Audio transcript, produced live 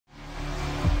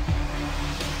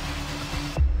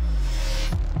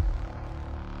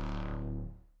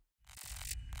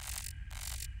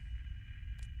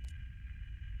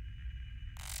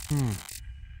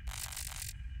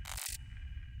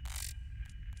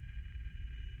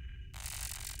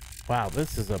Wow,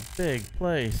 this is a big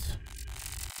place.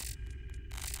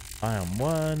 Biome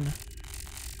 1.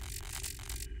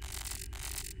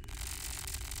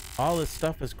 All this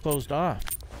stuff is closed off.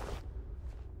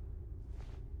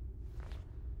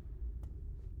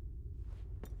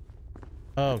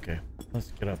 Okay,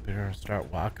 let's get up here and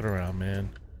start walking around, man.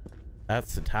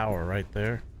 That's the tower right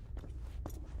there.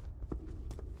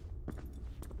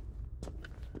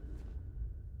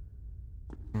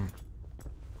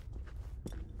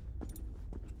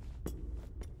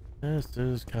 This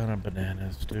is kind of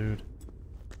bananas, dude.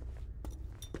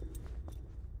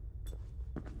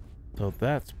 So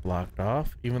that's blocked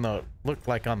off, even though it looked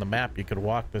like on the map you could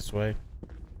walk this way.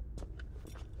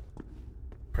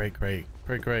 Great, great,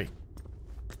 great, great.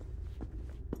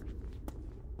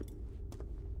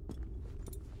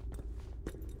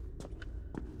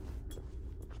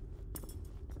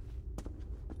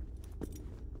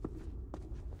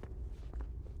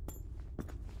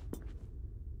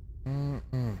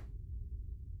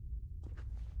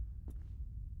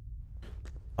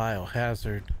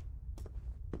 Biohazard.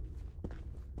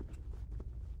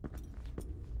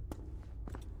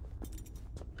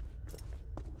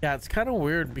 Yeah, it's kind of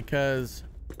weird because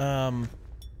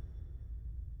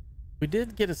we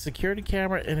did get a security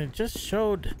camera and it just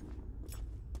showed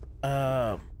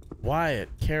Wyatt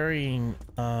carrying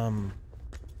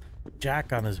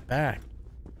Jack on his back.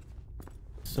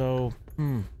 So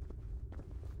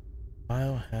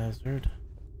biohazard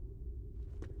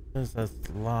says that's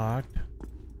locked.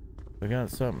 We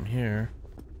got something here.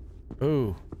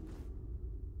 Ooh,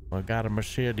 I got a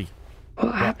machete.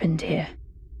 What happened here?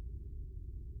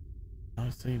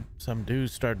 I see some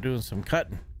dudes start doing some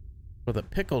cutting with a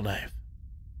pickle knife.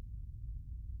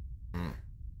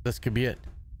 This could be it.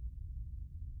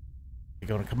 You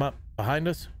gonna come up behind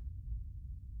us?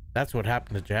 That's what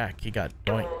happened to Jack. He got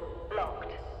doinked.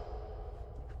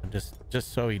 And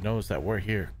just so he knows that we're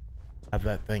here. Have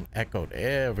that thing echoed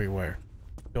everywhere.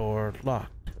 Door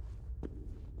locked.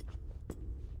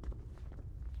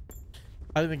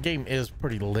 I think the game is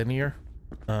pretty linear.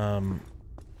 Oh,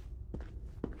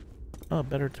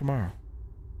 better tomorrow.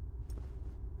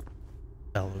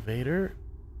 Elevator.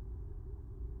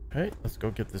 Okay, let's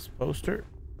go get this poster.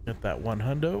 Get that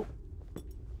 100.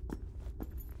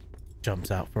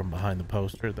 Jumps out from behind the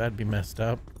poster. That'd be messed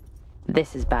up.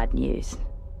 This is bad news.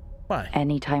 Why?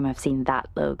 Anytime I've seen that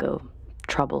logo,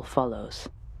 trouble follows.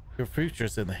 Your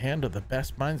future's in the hand of the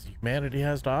best minds humanity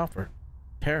has to offer.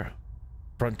 Terra.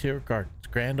 Frontier Gardens.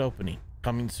 Grand opening.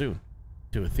 Coming soon.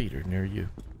 To a theater near you.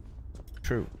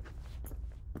 True.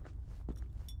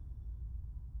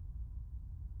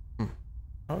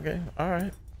 Okay,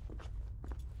 alright.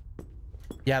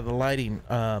 Yeah, the lighting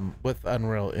with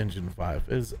Unreal Engine 5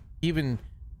 is, even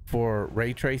for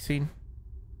ray tracing,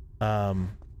 you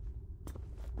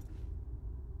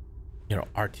know,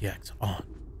 RTX on.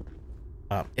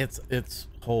 Its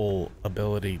whole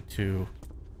ability to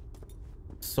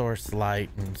source light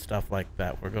and stuff like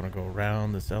that. We're gonna go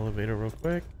around this elevator real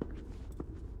quick.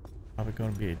 Probably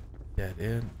gonna be a dead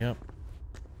end. Yep,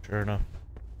 sure enough.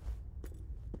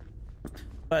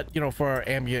 But you know, for our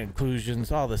ambient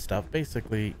occlusions, all this stuff,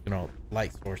 basically, you know,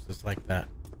 light sources like that,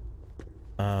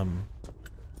 and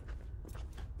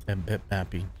bit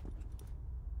mapping.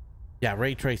 Yeah,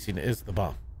 ray tracing is the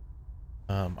bomb.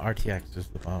 RTX is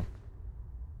the bomb.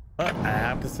 But I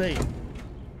have to say,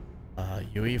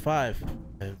 UE5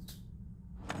 is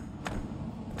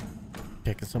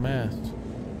kicking some ass.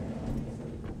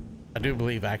 I do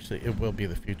believe actually it will be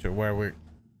the future where we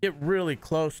get really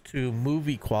close to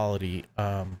movie quality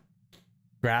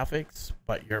graphics,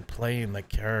 but you're playing the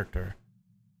character.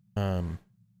 I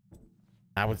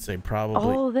would say probably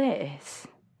all this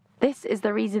is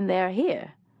the reason they're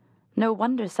here. No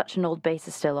wonder such an old base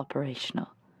is still operational.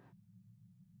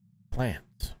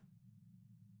 plants.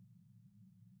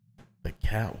 The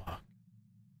catwalk.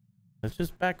 Let's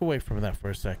just back away from that for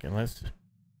a second. Let's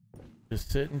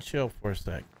just sit and chill for a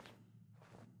sec.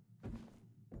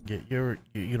 Get your,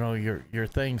 you know, your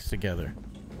things together.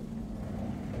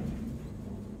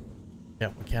 Yeah,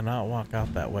 we cannot walk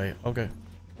out that way. Okay.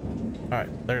 All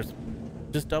right, there's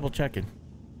just double checking.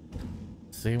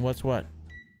 Seeing what's what.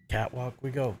 Catwalk we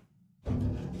go.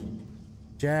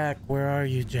 Jack, where are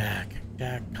you, Jack?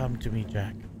 Jack, come to me,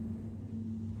 Jack.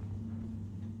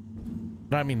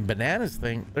 But I mean, Bananas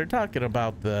thing, they're talking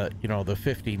about the, you know, the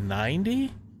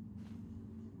 5090.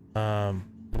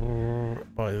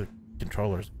 Boy, the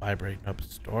controller's vibrating up a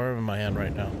storm in my hand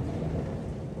right now.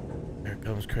 Here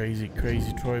comes crazy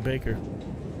Troy Baker.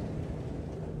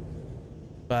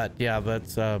 But yeah,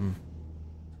 that's coming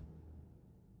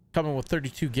with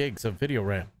 32 gigs of video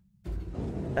RAM.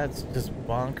 That's just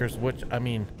bonkers, which I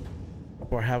mean,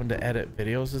 for having to edit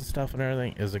videos and stuff and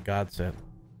everything is a godsend.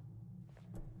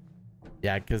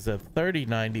 Yeah, because the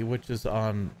 3090, which is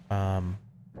on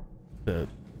the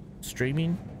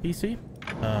streaming PC,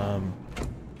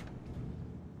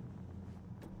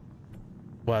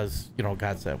 was, you know,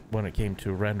 godsend when it came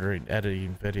to rendering,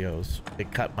 editing videos.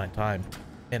 It cut my time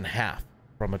in half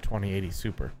from a 2080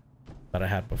 Super that I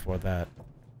had before that,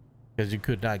 because you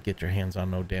could not get your hands on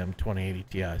no damn 2080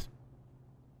 Ti's.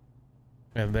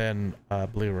 And then,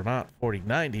 believe it or not,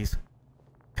 4090s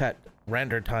cut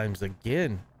render times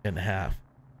again in half.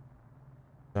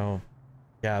 So,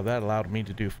 yeah, that allowed me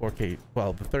to do 4K.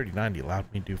 Well, the 3090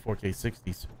 allowed me to do 4K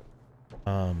 60s.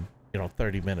 You know,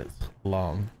 30 minutes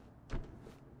long.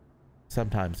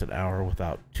 Sometimes an hour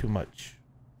without too much,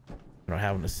 you know,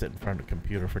 having to sit in front of a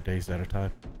computer for days at a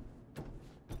time.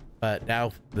 But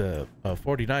now the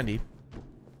 4090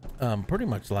 pretty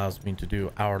much allows me to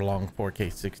do hour-long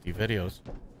 4K 60 videos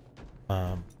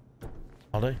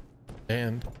all day,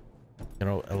 and you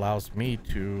know, allows me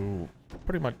to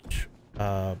pretty much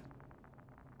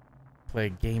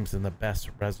play games in the best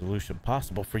resolution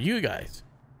possible for you guys,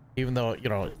 even though, you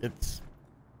know, it's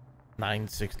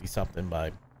 960 something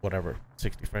by whatever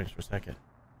 60 frames per second,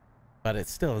 but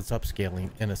it's still, it's upscaling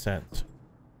in a sense.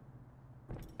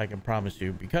 I can promise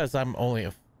you, because I'm only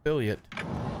affiliate.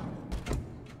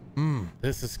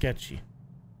 This is sketchy.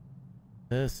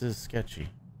 This is sketchy.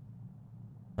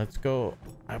 Let's go.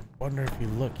 I wonder if you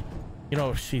look, you know,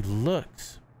 if she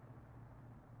looks,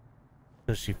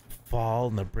 does she fall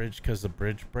in the bridge because the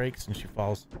bridge breaks and she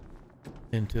falls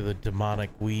into the demonic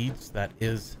weeds that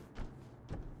is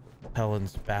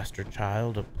Helen's bastard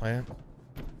child of plants?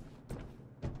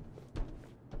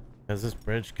 Because this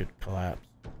bridge could collapse.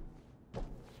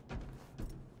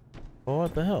 Oh,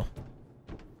 what the hell?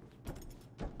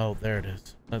 Oh, there it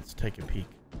is. Let's take a peek.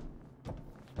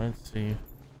 Let's see.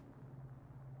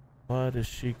 What is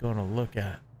she gonna look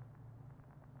at?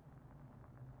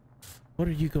 What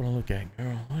are you gonna look at,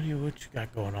 girl? What you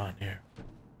got going on here?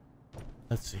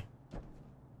 Let's see.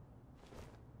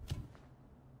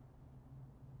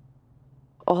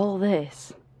 All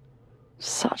this.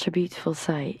 Such a beautiful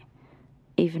sight.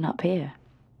 Even up here.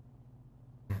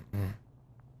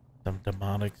 Some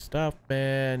demonic stuff,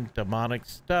 man. Demonic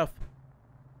stuff.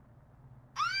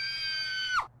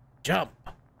 Jump.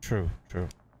 True, true.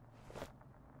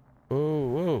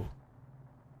 Oh,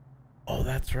 oh,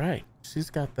 that's right. She's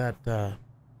got that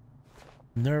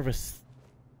nervous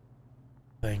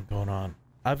thing going on.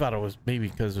 I thought it was maybe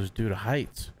because it was due to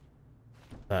heights.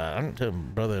 I'm telling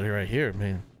my brother right here,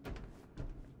 man.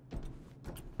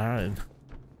 All right.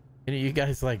 Any of you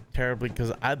guys like terribly,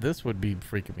 because this would be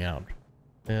freaking me out.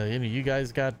 Any of you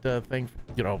guys got thing,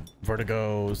 you know,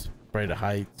 vertigos, afraid of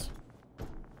heights?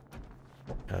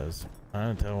 Because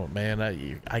I'm telling you, man,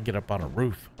 I get up on a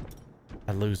roof,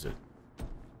 I lose it.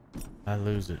 I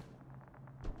lose it.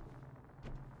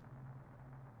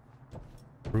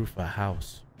 Roof a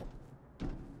house.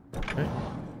 Okay.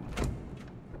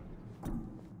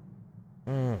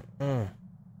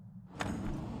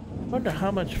 Wonder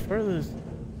how much further this.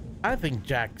 I think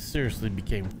Jack seriously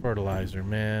became fertilizer,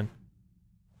 man.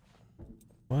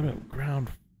 What a ground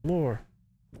floor.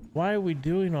 Why are we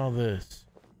doing all this?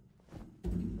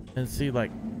 And see,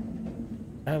 like,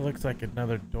 that looks like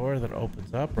another door that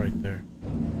opens up right there.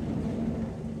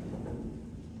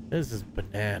 This is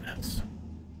bananas.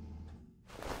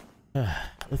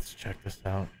 Let's check this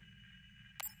out.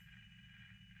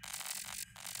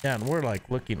 Yeah, and we're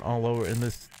like looking all over, and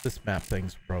this map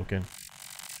thing's broken.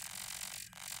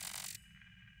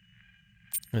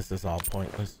 This is all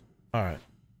pointless. All right.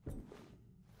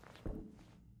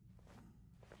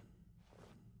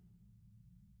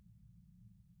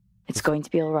 It's going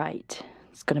to be all right.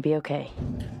 It's going to be okay.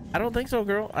 I don't think so,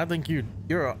 girl. I think you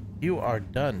are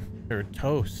done. You're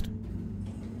toast.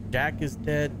 Jack is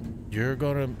dead. You're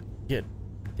gonna get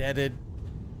deaded.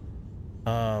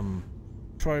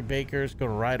 Troy Baker's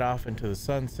gonna ride off into the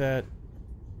sunset,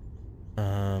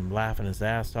 laughing his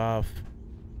ass off.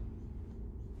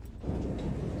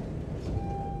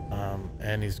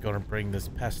 And he's gonna bring this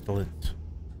pestilence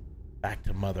back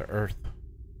to Mother Earth.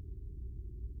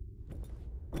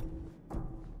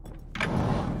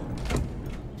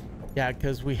 Yeah,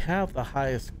 because we have the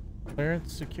highest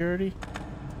clearance security.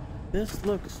 This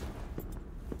looks...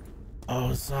 Oh,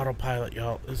 this is autopilot,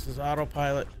 y'all. This is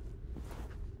autopilot.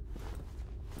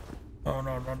 Oh,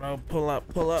 no, no, no. Pull up,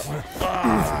 pull up.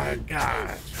 Oh,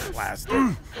 gosh.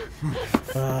 Blasted.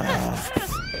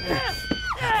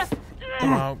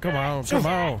 Come on, come on, come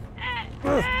on.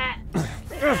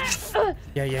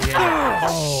 Yeah.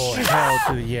 Oh, hell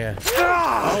to the yeah.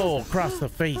 Oh, across the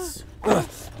face. Oh.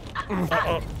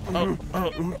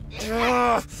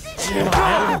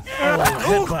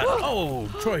 Headbutt. Oh,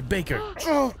 Troy Baker.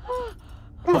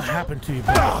 What happened to you,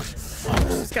 bro? Oh,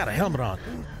 she's got a helmet on.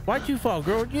 Why'd you fall,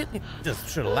 girl? You just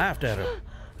should have laughed at her.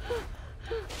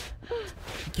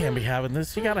 You can't be having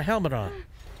this. You got a helmet on.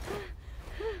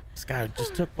 This guy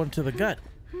just took one to the gut.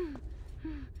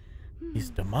 He's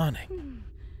demonic.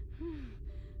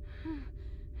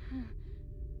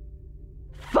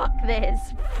 Fuck this.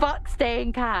 Fuck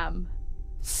staying calm.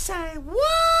 Say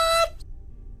what?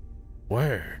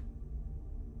 Word.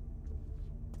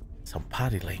 Some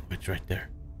potty language right there.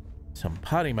 Some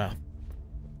potty mouth.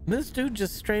 This dude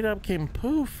just straight up came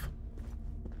poof.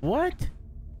 What?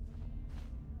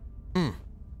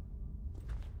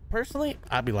 Personally,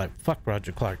 I'd be like, fuck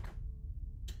Roger Clark.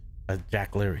 That's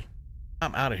Jack Leary.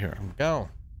 I'm out of here. I'm gone.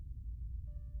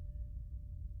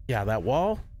 Yeah, that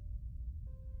wall.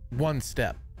 One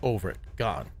step over it.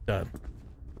 Gone. Done.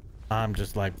 I'm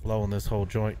just like blowing this whole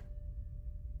joint.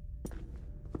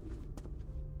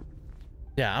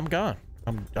 Yeah, I'm gone.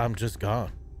 I'm just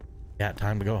gone. Yeah,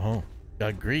 time to go home.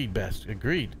 Agreed, best.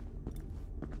 Agreed.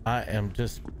 I am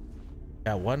just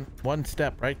one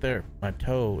step right there. My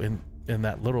toe in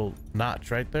that little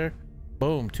notch right there.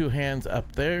 Boom, 2 hands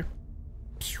up there.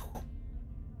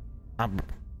 I'm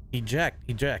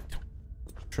eject.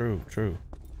 True.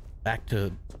 Back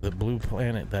to the blue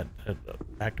planet,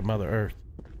 back to Mother Earth.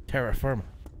 Terra firma.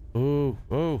 Ooh.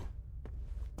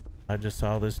 I just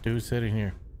saw this dude sitting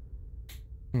here.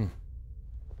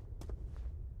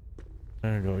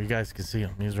 There you go. You guys can see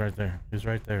him. He's right there.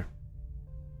 Straight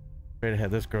ahead.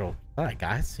 This girl. Like,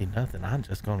 I see nothing. I'm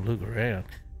just gonna look around.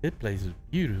 This place is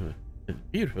beautiful. It's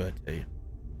beautiful, I tell you.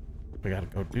 We gotta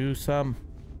go do some.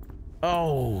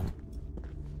 Oh,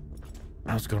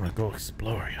 I was gonna go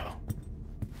explore, y'all.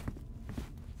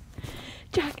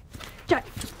 Jack,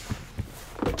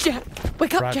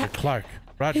 wake up, Roger Jack. Clark.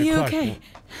 Are you okay?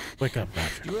 Wake up,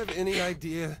 Roger. Do you have any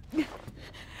idea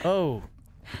Oh,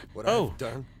 what I've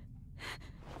done?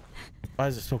 why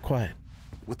is it so quiet?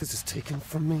 What this has taken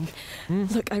from me?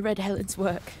 Look, I read Helen's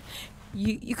work.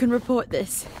 You can report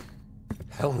this.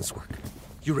 Helen's work.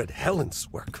 You read Helen's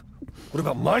work. What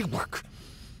about my work?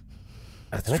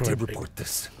 That's And I Troy did Baker. report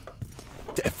this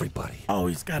to everybody. Oh,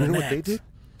 he's got You an know axe. what they did?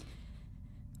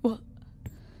 What?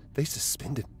 They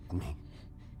suspended me.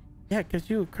 Yeah, because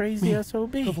you a crazy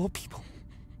SOB. Of all people.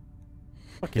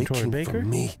 Fucking They Troy came Baker. from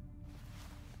me.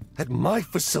 At my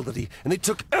facility, and they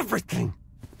took everything.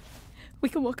 We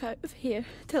can walk out of here,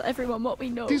 tell everyone what we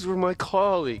know. These were my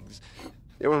colleagues.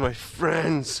 They were my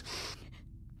friends.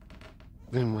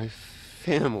 They're my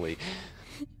family.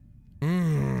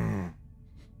 You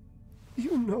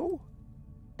know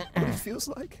what it feels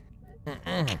like?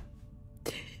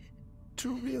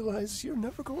 To realize you're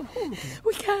never going home again.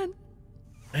 We can.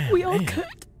 Man, We all man.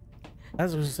 could. I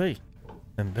was gonna say.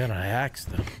 And then I asked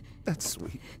them. That's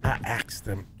sweet. I asked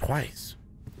them twice.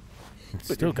 And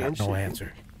But still your got no handshake-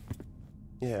 answer.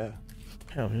 Yeah,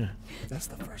 Hell yeah. that's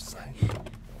the first sign.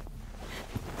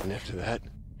 And after that,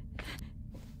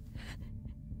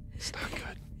 it's not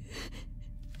good.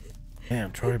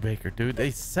 Damn, Troy Baker, dude. They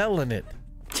selling it.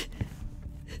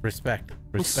 Respect.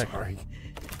 I'm sorry.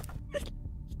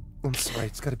 I'm sorry.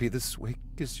 It's got to be this way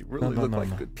because you really No, look no, like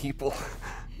no. good people.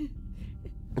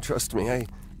 And trust me,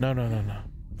 No.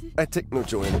 I take no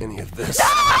joy in any of this.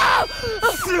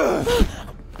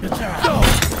 Good job.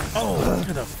 Oh,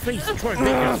 to the face. Troy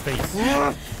Baker's face. Come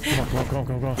on.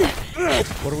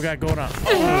 What do we got going on?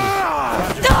 Oh,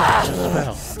 Roger Clark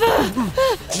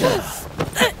just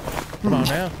fell. Come on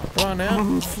now.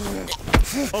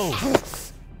 Oh,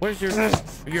 where's your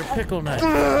pickle knife?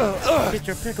 Get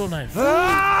your pickle knife.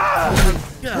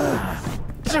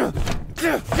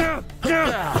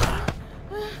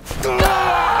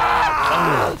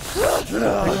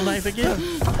 Pickle knife again?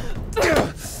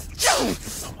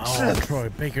 Oh, Troy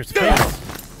Baker's face.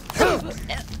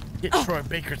 Get Troy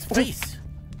Baker's face.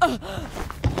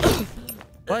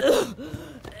 What?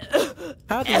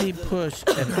 How did he push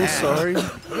an axe? Sorry.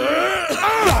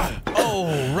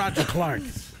 Oh, Roger Clark.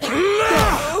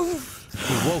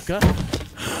 He woke up.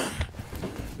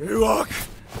 You walk.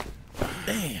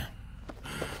 Damn.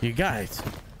 You guys.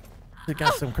 We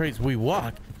got some crazy. We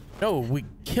walk. No, we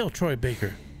kill Troy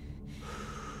Baker.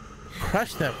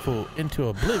 Crush that fool into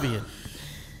oblivion.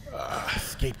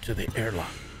 Escape to the airlock.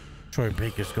 Troy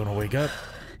Baker's gonna wake up.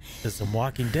 There's some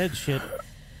Walking Dead shit.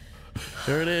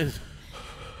 There it is.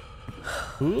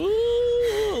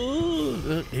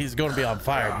 Ooh. He's gonna be on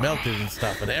fire, melted and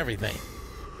stuff and everything.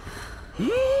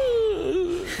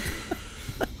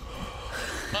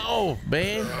 Oh,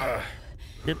 man.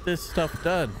 Get this stuff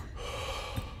done.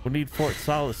 We need Fort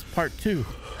Solis Part 2.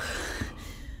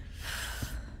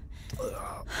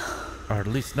 Or at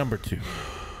least number 2.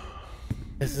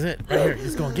 This is it. Right here.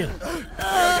 He's going to get him.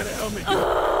 I got a helmet.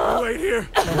 You wait here.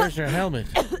 Where's your helmet?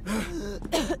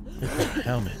 Where's your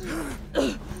helmet?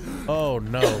 Oh,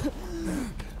 no.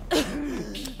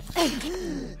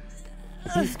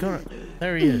 He's gonna...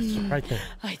 There he is. Right there.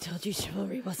 I told you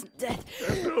chivalry wasn't dead.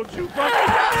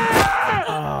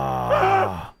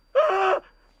 Ah,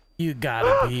 you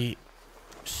gotta be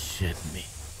shitting me.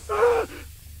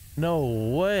 No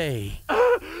way.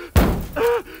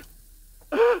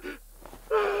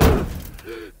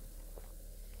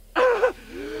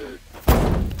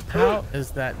 How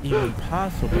is that even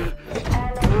possible?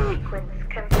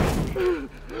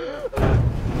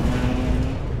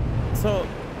 So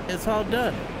it's all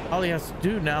done. All he has to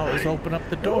do now is open up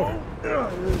the door.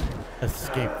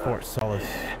 Escape Fort Solis.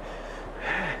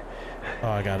 Oh,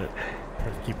 I got it.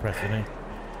 Keep pressing A.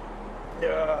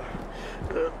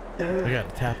 We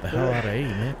gotta tap the hell out of A,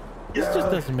 man. This just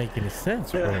doesn't make any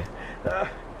sense, bro.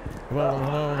 Come on,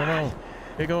 come on, come on.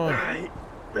 Get going.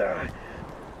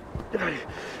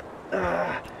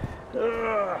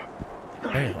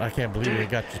 Man, I can't believe they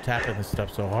got you tapping this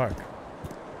stuff so hard.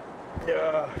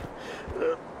 There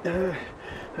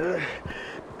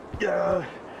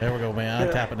we go, man.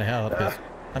 I'm tapping the hell out of this.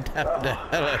 I'm tapping the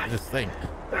hell out of this thing.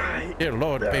 Dear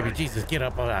Lord, baby Jesus, get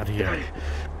up out of here.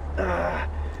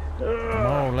 Come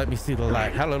on, let me see the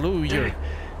light. Hallelujah.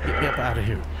 Get me up out of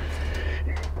here.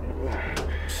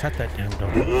 Shut that damn door.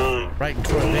 Right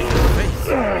into a nigga's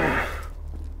face.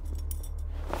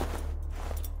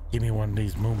 Give me one of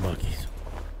these moon buggies.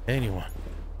 Anyone.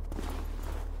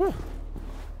 Whew.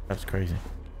 That's crazy.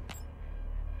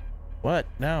 What?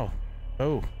 Now?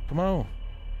 Oh, come on.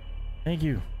 Thank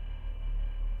you.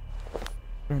 You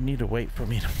don't need to wait for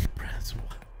me to press one.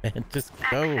 Man, just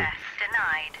go. Access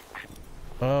denied.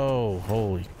 Oh,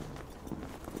 holy.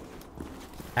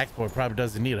 Hackboy probably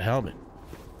doesn't need a helmet.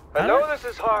 I know this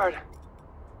is hard.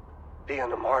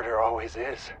 Being a martyr always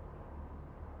is.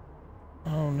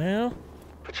 Oh, now?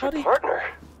 But your partner,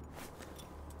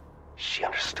 she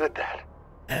understood that.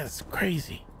 That's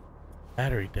crazy.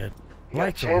 Battery dead. You got a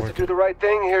Lights are chance to working. do the right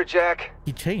thing here, Jack.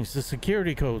 He changed the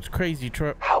security codes. Crazy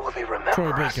How will they remember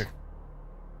Troy us? Baker.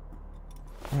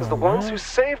 As the ones who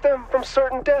saved them from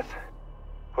certain death?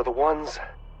 Or the ones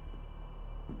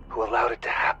who allowed it to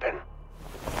happen?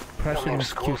 Pressing his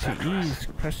schools after us.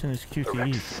 QTEs. Pressing his Erect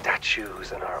QTEs.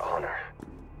 statues in our honor.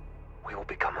 We will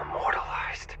become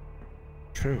immortalized.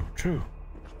 True, true.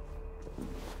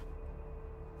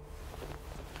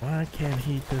 Why can't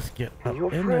he just get up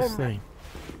Your in this friend. thing?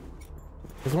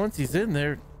 Because once he's in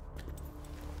there,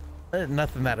 there's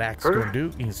nothing that axe is gonna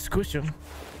do. You can squish him.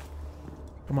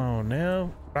 Come on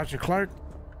now. Roger Clark.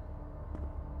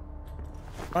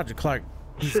 Roger Clark.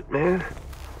 Shit, man.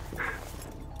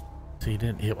 So he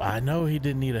didn't. I know he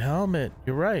didn't need a helmet.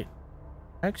 You're right.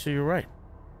 Actually, you're right.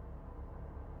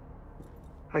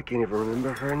 I can't even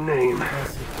remember her name.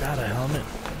 Yes, he got a helmet.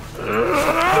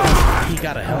 He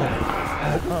got a helmet.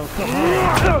 Oh, come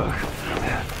on.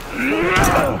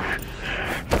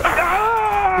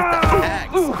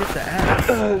 Get the axe.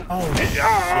 Oh, shit.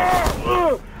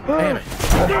 Damn it.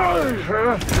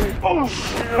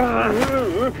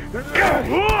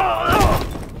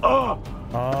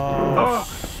 Oh,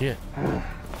 shit.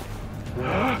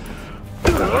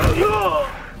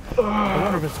 I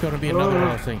wonder if it's going to be another one of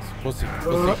those things. We'll see.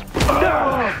 We'll see.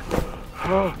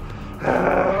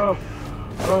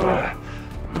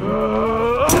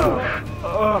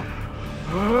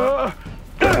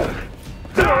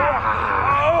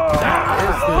 What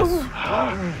is this?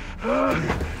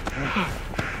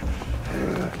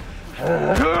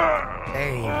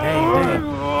 Dang, dang, dang.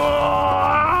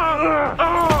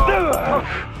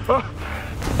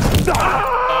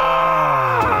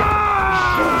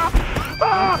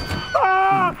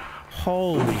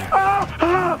 Holy.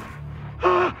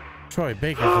 Troy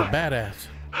Baker's a badass.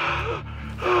 The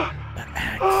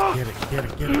axe. Get it, get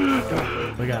it, get it.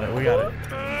 We got it, we got it.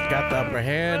 Got the upper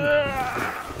hand.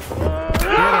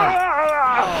 Get him.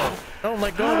 Oh, don't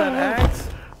let go of that axe.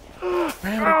 Grab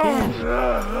it again.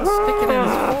 Stick it in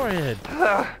his forehead.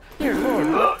 Dear Lord,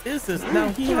 what is this? Now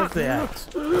he has the axe.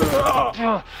 Oh.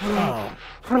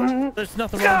 There's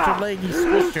nothing wrong with your leg. He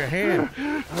squished your hand.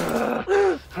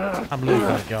 I'm losing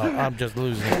it, y'all. I'm just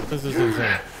losing it. This is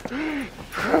insane.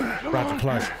 Roger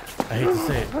Clark. I hate to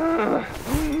say it.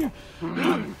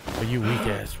 But you weak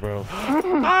ass, bro.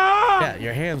 Yeah,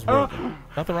 your hand's broken.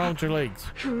 Nothing wrong with your legs.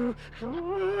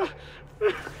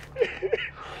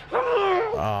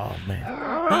 Oh,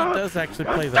 man. He does actually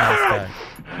play the nice guy.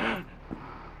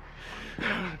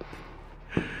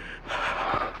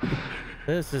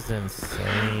 This is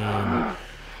insane.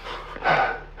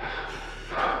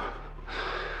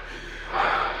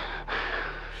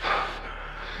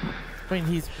 I mean,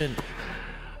 he's been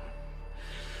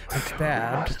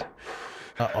stabbed.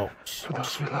 Uh-oh. For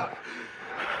those we love.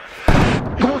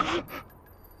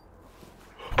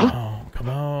 Come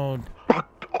on.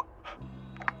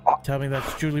 Tell me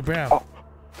that's Julie Brown.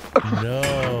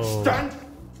 No. Stand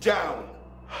down.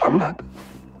 I'm not.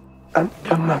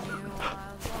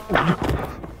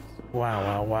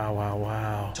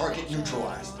 Wow. Target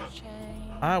neutralized.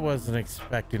 I wasn't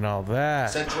expecting all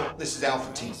that. Central, this is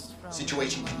Alpha Team.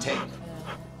 Situation contained.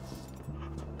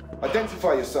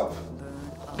 Identify yourself.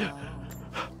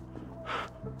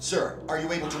 Sir, are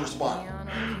you able to respond?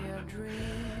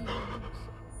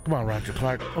 Come on, Roger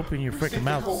Clark. Open your freaking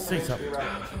mouth and say something.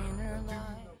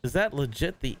 Is that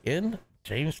legit the end?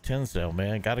 James Tinsdale,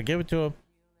 man. Gotta give it to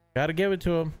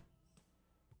him.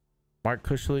 Mark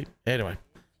Cushley. Anyway,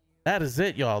 that is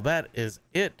it, y'all. That is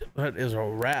it. That is a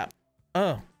wrap.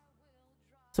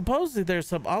 Supposedly there's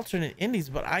some alternate endings,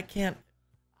 but I can't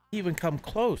even come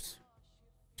close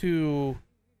to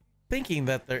thinking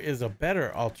that there is a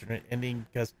better alternate ending,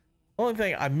 because the only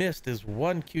thing I missed is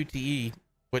one QTE,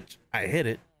 which I hit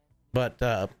it, but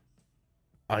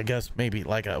I guess maybe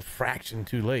like a fraction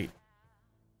too late.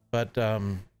 But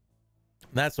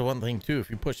that's the one thing too. If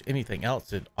you push anything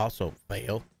else, it also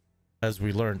fail, as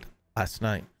we learned last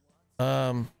night.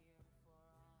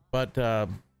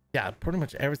 Yeah, pretty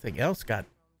much everything else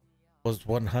was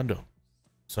 100.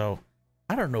 So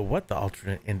I don't know what the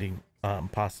alternate ending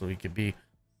possibly could be,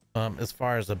 as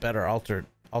far as a better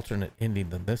alternate ending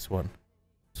than this one.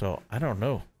 So I don't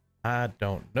know.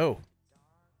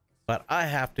 But I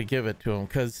have to give it to him,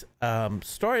 because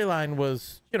storyline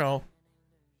was, you know,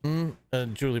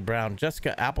 Julie Brown,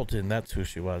 Jessica Appleton, that's who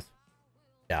she was.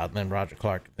 Yeah, and then Roger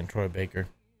Clark, then Troy Baker,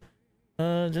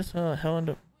 just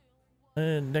Helen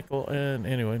and Nickel, and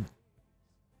anyway,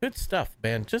 good stuff,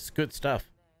 man. Just good stuff.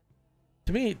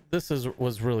 To me, this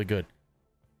was really good.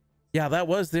 Yeah, that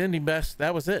was the ending best.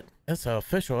 That was it. It's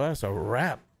official. That's a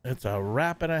wrap. It's a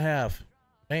wrap and a half.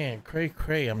 Man,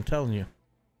 cray, I'm telling you.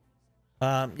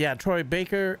 Yeah, Troy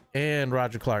Baker and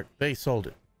Roger Clark, they sold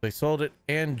it.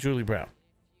 And Julie Brown,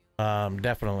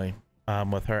 definitely,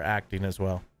 with her acting as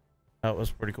well. That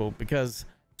was pretty cool, because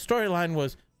storyline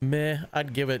was meh.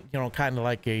 I'd give it, you know, kind of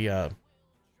like a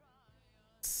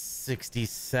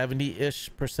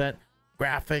 60-70-ish%.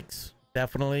 Graphics,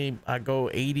 definitely I'd go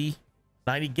 80-90.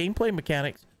 Gameplay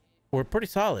mechanics were pretty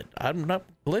solid. I'm not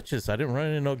glitches. I didn't run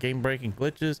into no game breaking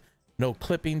glitches, no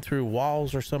clipping through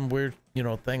walls or some weird, you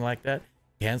know, thing like that.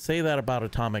 Can't say that about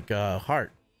Atomic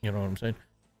Heart, you know what I'm saying?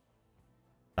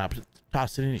 Not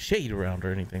tossing any shade around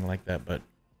or anything like that, but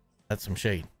that's some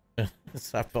shade. I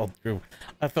fell through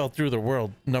the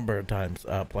world a number of times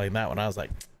playing that one. I was like,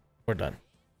 we're done.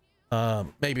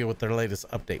 Maybe with their latest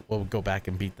update, we'll go back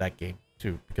and beat that game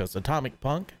too, because Atomic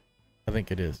Punk, I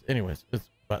think it is. Anyways,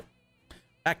 but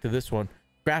back to this one.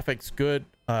 Graphics good,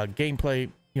 gameplay,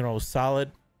 you know,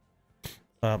 solid.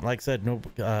 Like I said, no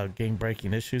game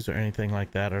breaking issues or anything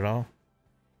like that at all.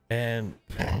 And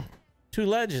two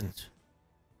legends.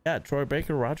 Yeah, Troy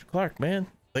Baker, Roger Clark, man,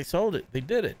 they sold it. They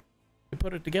did it. They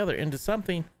put it together into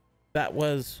something that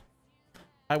was,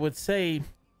 I would say,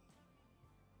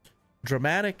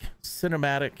 dramatic,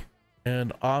 cinematic,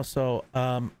 and also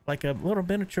like a little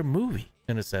miniature movie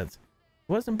in a sense.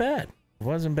 It wasn't bad.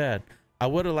 I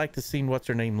would have liked to seen what's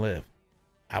her name live.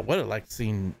 I would have liked to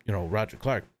seen, you know, Roger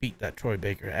Clark beat that Troy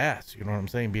Baker ass. You know what I'm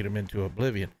saying? Beat him into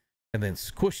oblivion, and then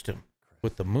squished him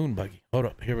with the moon buggy. Hold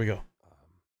up, here we go.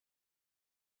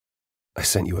 I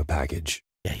sent you a package.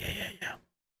 Yeah.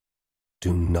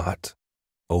 Do not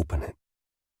open it.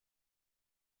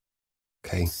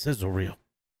 Okay? Sizzle reel.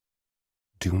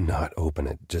 Do not open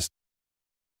it. Just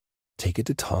take it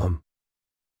to Tom.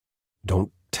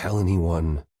 Don't tell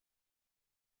anyone,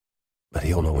 but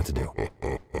he'll know what to do.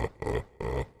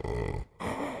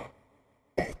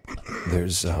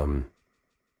 There's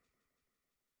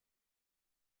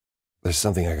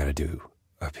something I gotta do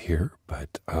up here,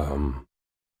 but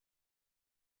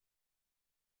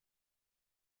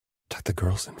tuck the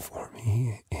girls in for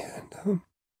me, and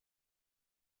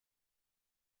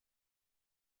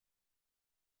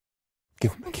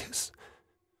give him a kiss.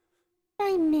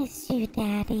 I miss you,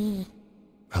 Daddy.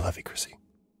 I love you, Chrissy.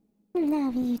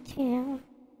 Love you too.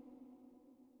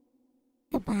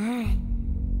 Goodbye.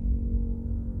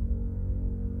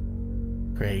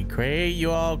 Cray, you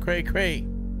all, cray.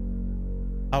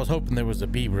 I was hoping there was a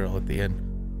B reel at the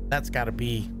end. That's got to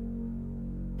be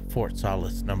Fort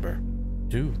Solis number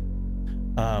 2.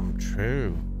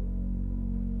 True.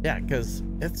 Yeah, because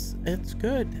it's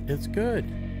good. It's good.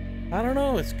 I don't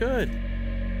know. It's good.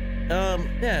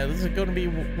 Yeah, is it going to be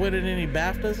winning any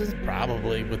BAFTAs? It's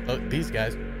probably with these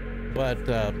guys, but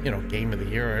you know, game of the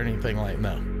year or anything like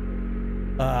that.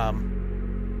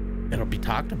 It'll be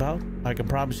talked about. I can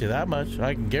promise you that much.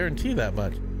 I can guarantee that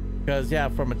much, because yeah,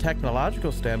 from a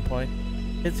technological standpoint,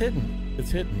 it's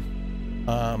hidden.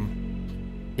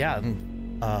 Yeah,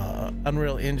 and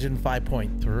Unreal Engine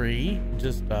 5.3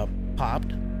 just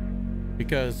popped,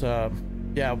 because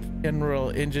yeah,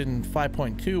 Unreal Engine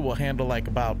 5.2 will handle like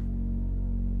about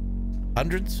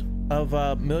hundreds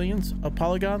of millions of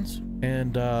polygons,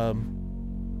 and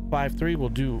 5.3 will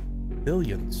do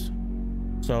billions.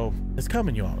 So it's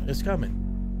coming, y'all. It's coming.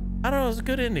 I don't know. It's a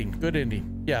good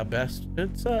ending. Yeah, best.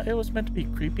 It's it was meant to be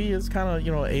creepy. It's kind of,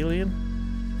 you know,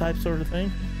 alien type sort of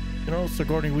thing. You know,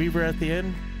 Sigourney Weaver at the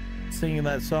end singing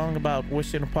that song about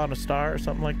wishing upon a star or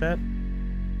something like that.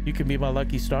 You can be my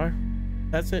lucky star.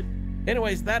 That's it.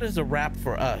 Anyways, that is a wrap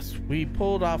for us. We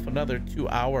pulled off another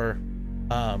 2-hour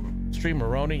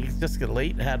streameroni. It's just get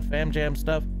late. Had fam jam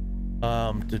stuff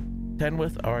to tend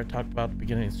with, or I talked about at the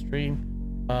beginning of the stream.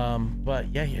 But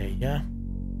yeah,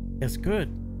 it's good.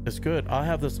 I'll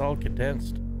have this all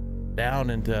condensed down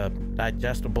into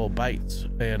digestible bites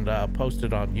and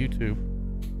posted on YouTube,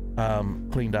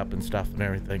 cleaned up and stuff and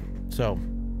everything. So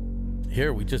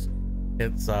here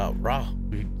it's raw.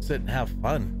 We sit and have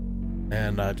fun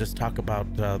and just talk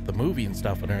about the movie and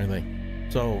stuff and everything.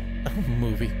 So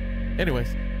movie.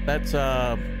 Anyways, that's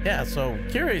yeah, so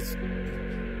curious,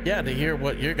 yeah, to hear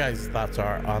what your guys' thoughts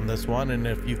are on this one, and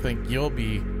if you think you'll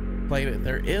be playing it.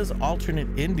 There is alternate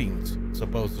endings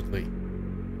supposedly,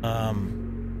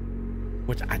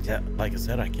 which like I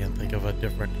said, I can't think of a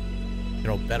different, you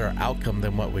know, better outcome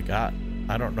than what we got.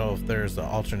 I don't know if there's an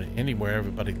alternate ending where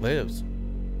everybody lives,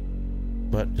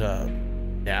 but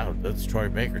yeah, that's Troy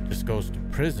Baker just goes to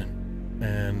prison,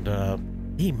 and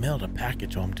he mailed a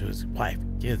package home to his wife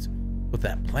and kids with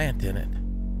that plant in it.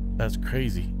 That's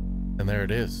crazy. And there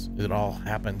it is. It all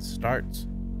starts,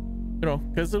 you know,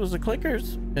 because it was the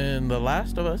clickers in The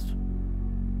Last of Us.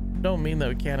 Don't mean that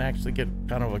we can't actually get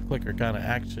kind of a clicker kind of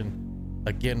action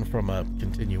again from a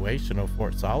continuation of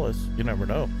Fort Solis. You never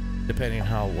know, depending on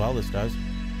how well this does.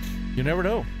 You never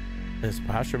know. It's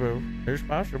possible. It's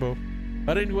possible.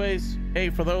 But anyways, hey,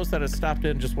 for those that have stopped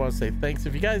in, just want to say thanks.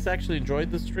 If you guys actually enjoyed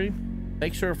the stream,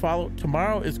 make sure to follow.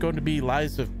 Tomorrow is going to be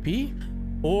Lies of P,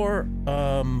 or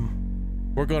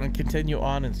we're going to continue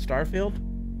on in Starfield.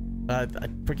 I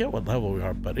forget what level we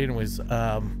are, but anyways,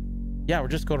 yeah, we're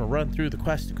just going to run through the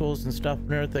questicles and stuff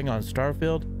and everything on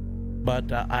Starfield.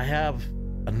 But I have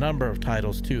a number of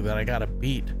titles too that I gotta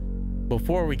beat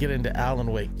before we get into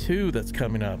Alan Wake 2 that's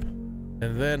coming up,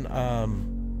 and then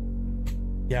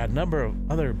yeah, a number of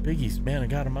other biggies. Man, I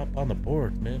got them up on the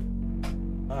board,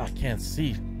 man. I can't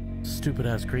see, stupid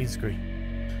ass green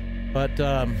screen. But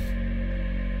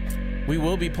we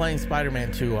will be playing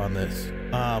Spider-Man 2 on this.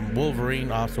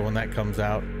 Wolverine also when that comes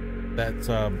out. That's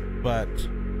but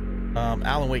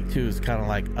Alan Wake 2 is kind of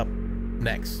like up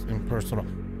next in personal.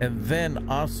 And then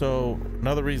also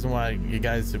another reason why you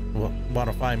guys want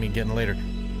to find me again later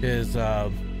is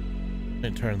let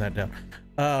me turn that down,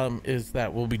 is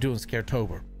that we'll be doing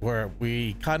Scaretober, where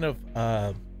we kind of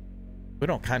we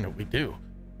do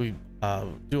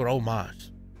an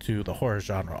homage to the horror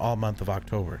genre all month of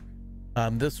October.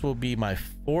 This will be my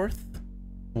 4th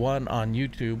one on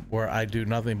YouTube where I do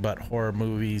nothing but horror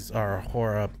movies or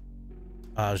horror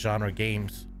genre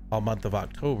games all month of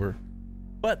October.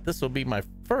 But this will be my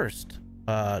first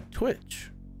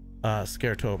Twitch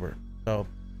Scaretober. So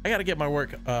I got to get my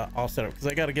work all set up, because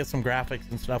I got to get some graphics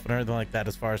and stuff and everything like that,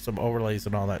 as far as some overlays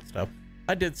and all that stuff.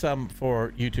 I did some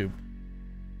for YouTube,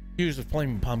 usually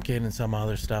Flaming Pumpkin and some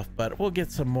other stuff, but we'll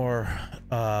get some more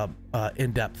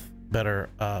in-depth, better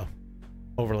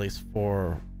overlays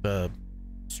for the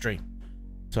stream.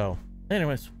 So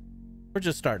anyways, we're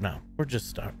just starting out.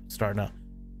 Starting out.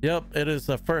 Yep, it is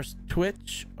the first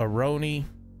Twitch Aroni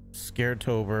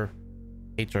Scaretober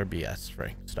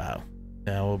HRBSFrank style.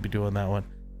 Yeah, we'll be doing that one.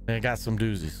 And I got some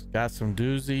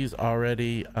doozies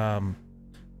already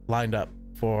lined up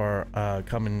for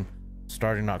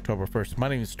starting October 1st.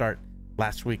 Might even start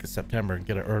last week of September and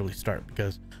get an early start,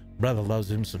 because brother loves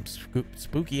him some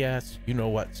spooky ass, you know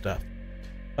what stuff.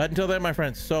 But until then, my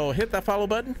friends, so hit that follow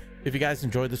button if you guys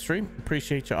enjoyed the stream.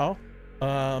 Appreciate you all.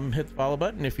 hit the follow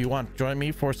button if you want to join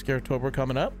me for Scaretober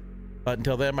coming up. But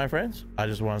until then, my friends, I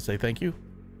just want to say thank you.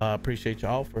 Appreciate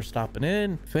y'all for stopping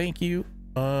in. Thank you.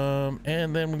 And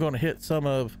then we're going to hit some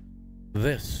of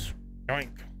this. Yoink.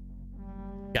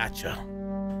 Gotcha.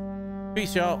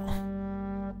 Peace, y'all.